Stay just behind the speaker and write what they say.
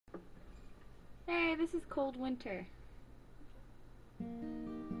Hey, this is Cold Winter.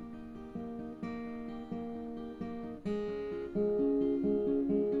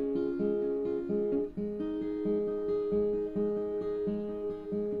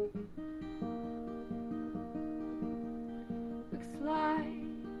 Looks like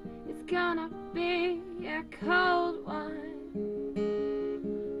it's gonna be a cold one.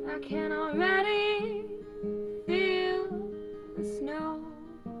 I can already feel the snow.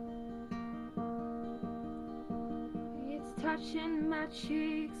 It's touching my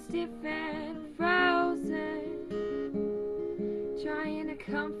cheeks, stiff and frozen, trying to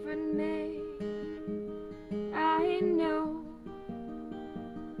comfort me. I know,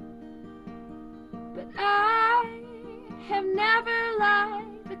 but I have never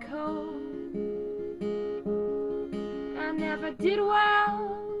liked the cold. I never did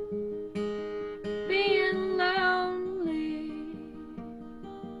well being lonely,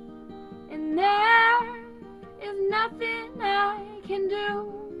 and there is nothing I can do.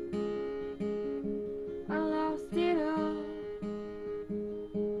 I lost it all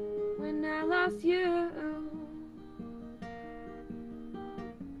when I lost you.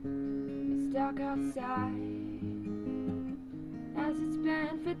 It's dark outside, as it's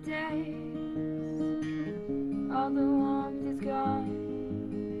been for days. All the warmth is gone,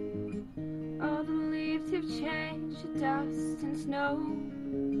 all the leaves have changed to dust and snow.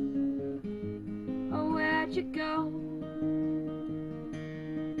 Oh, where'd you go?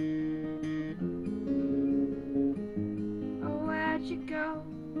 Oh, where'd you go?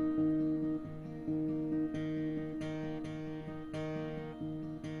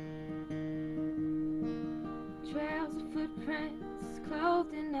 Trails of footprints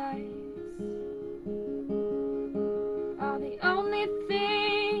clothed in ice are the only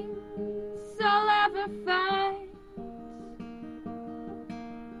things I'll ever find.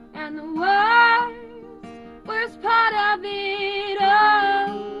 And the worst part of it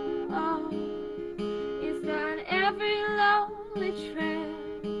all is that every lonely trail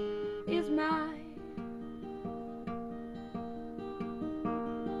is mine.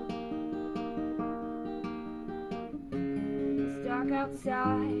 It's dark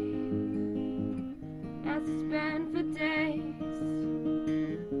outside, as it's been for days.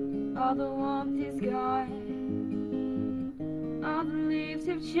 All the warmth is gone, all the leaves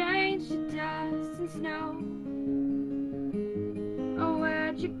have changed to dust and snow. Oh,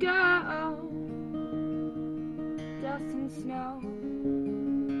 where'd you go? Dust and snow.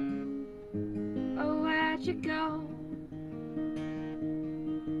 Oh, where'd you go?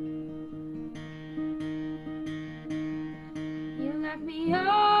 You left me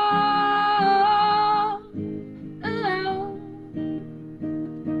all alone,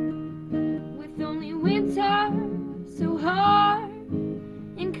 with only winter so hard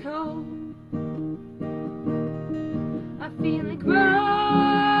and cold. I feel like growing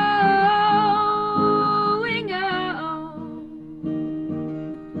old.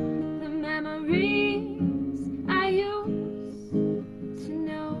 The memories I used to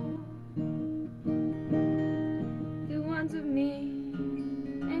know, the ones of me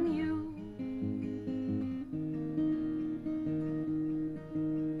and you,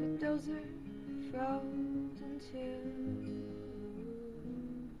 but those are frozen too.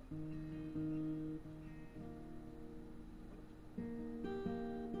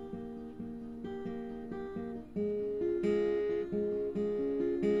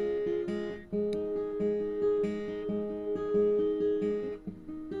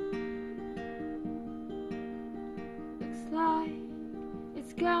 Looks like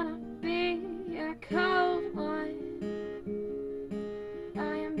it's gonna be a cold one.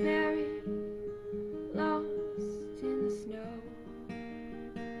 I am buried, lost in the snow.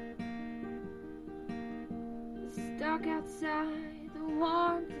 It's dark outside, the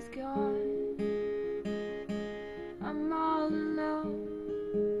warmth is gone. I'm all alone.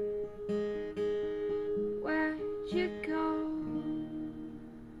 Where'd you go?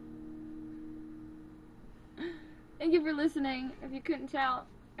 Thank you for listening. If you couldn't tell,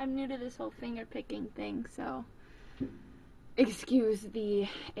 I'm new to this whole finger picking thing, so excuse the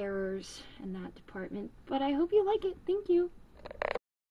errors in that department. But I hope you like it. Thank you.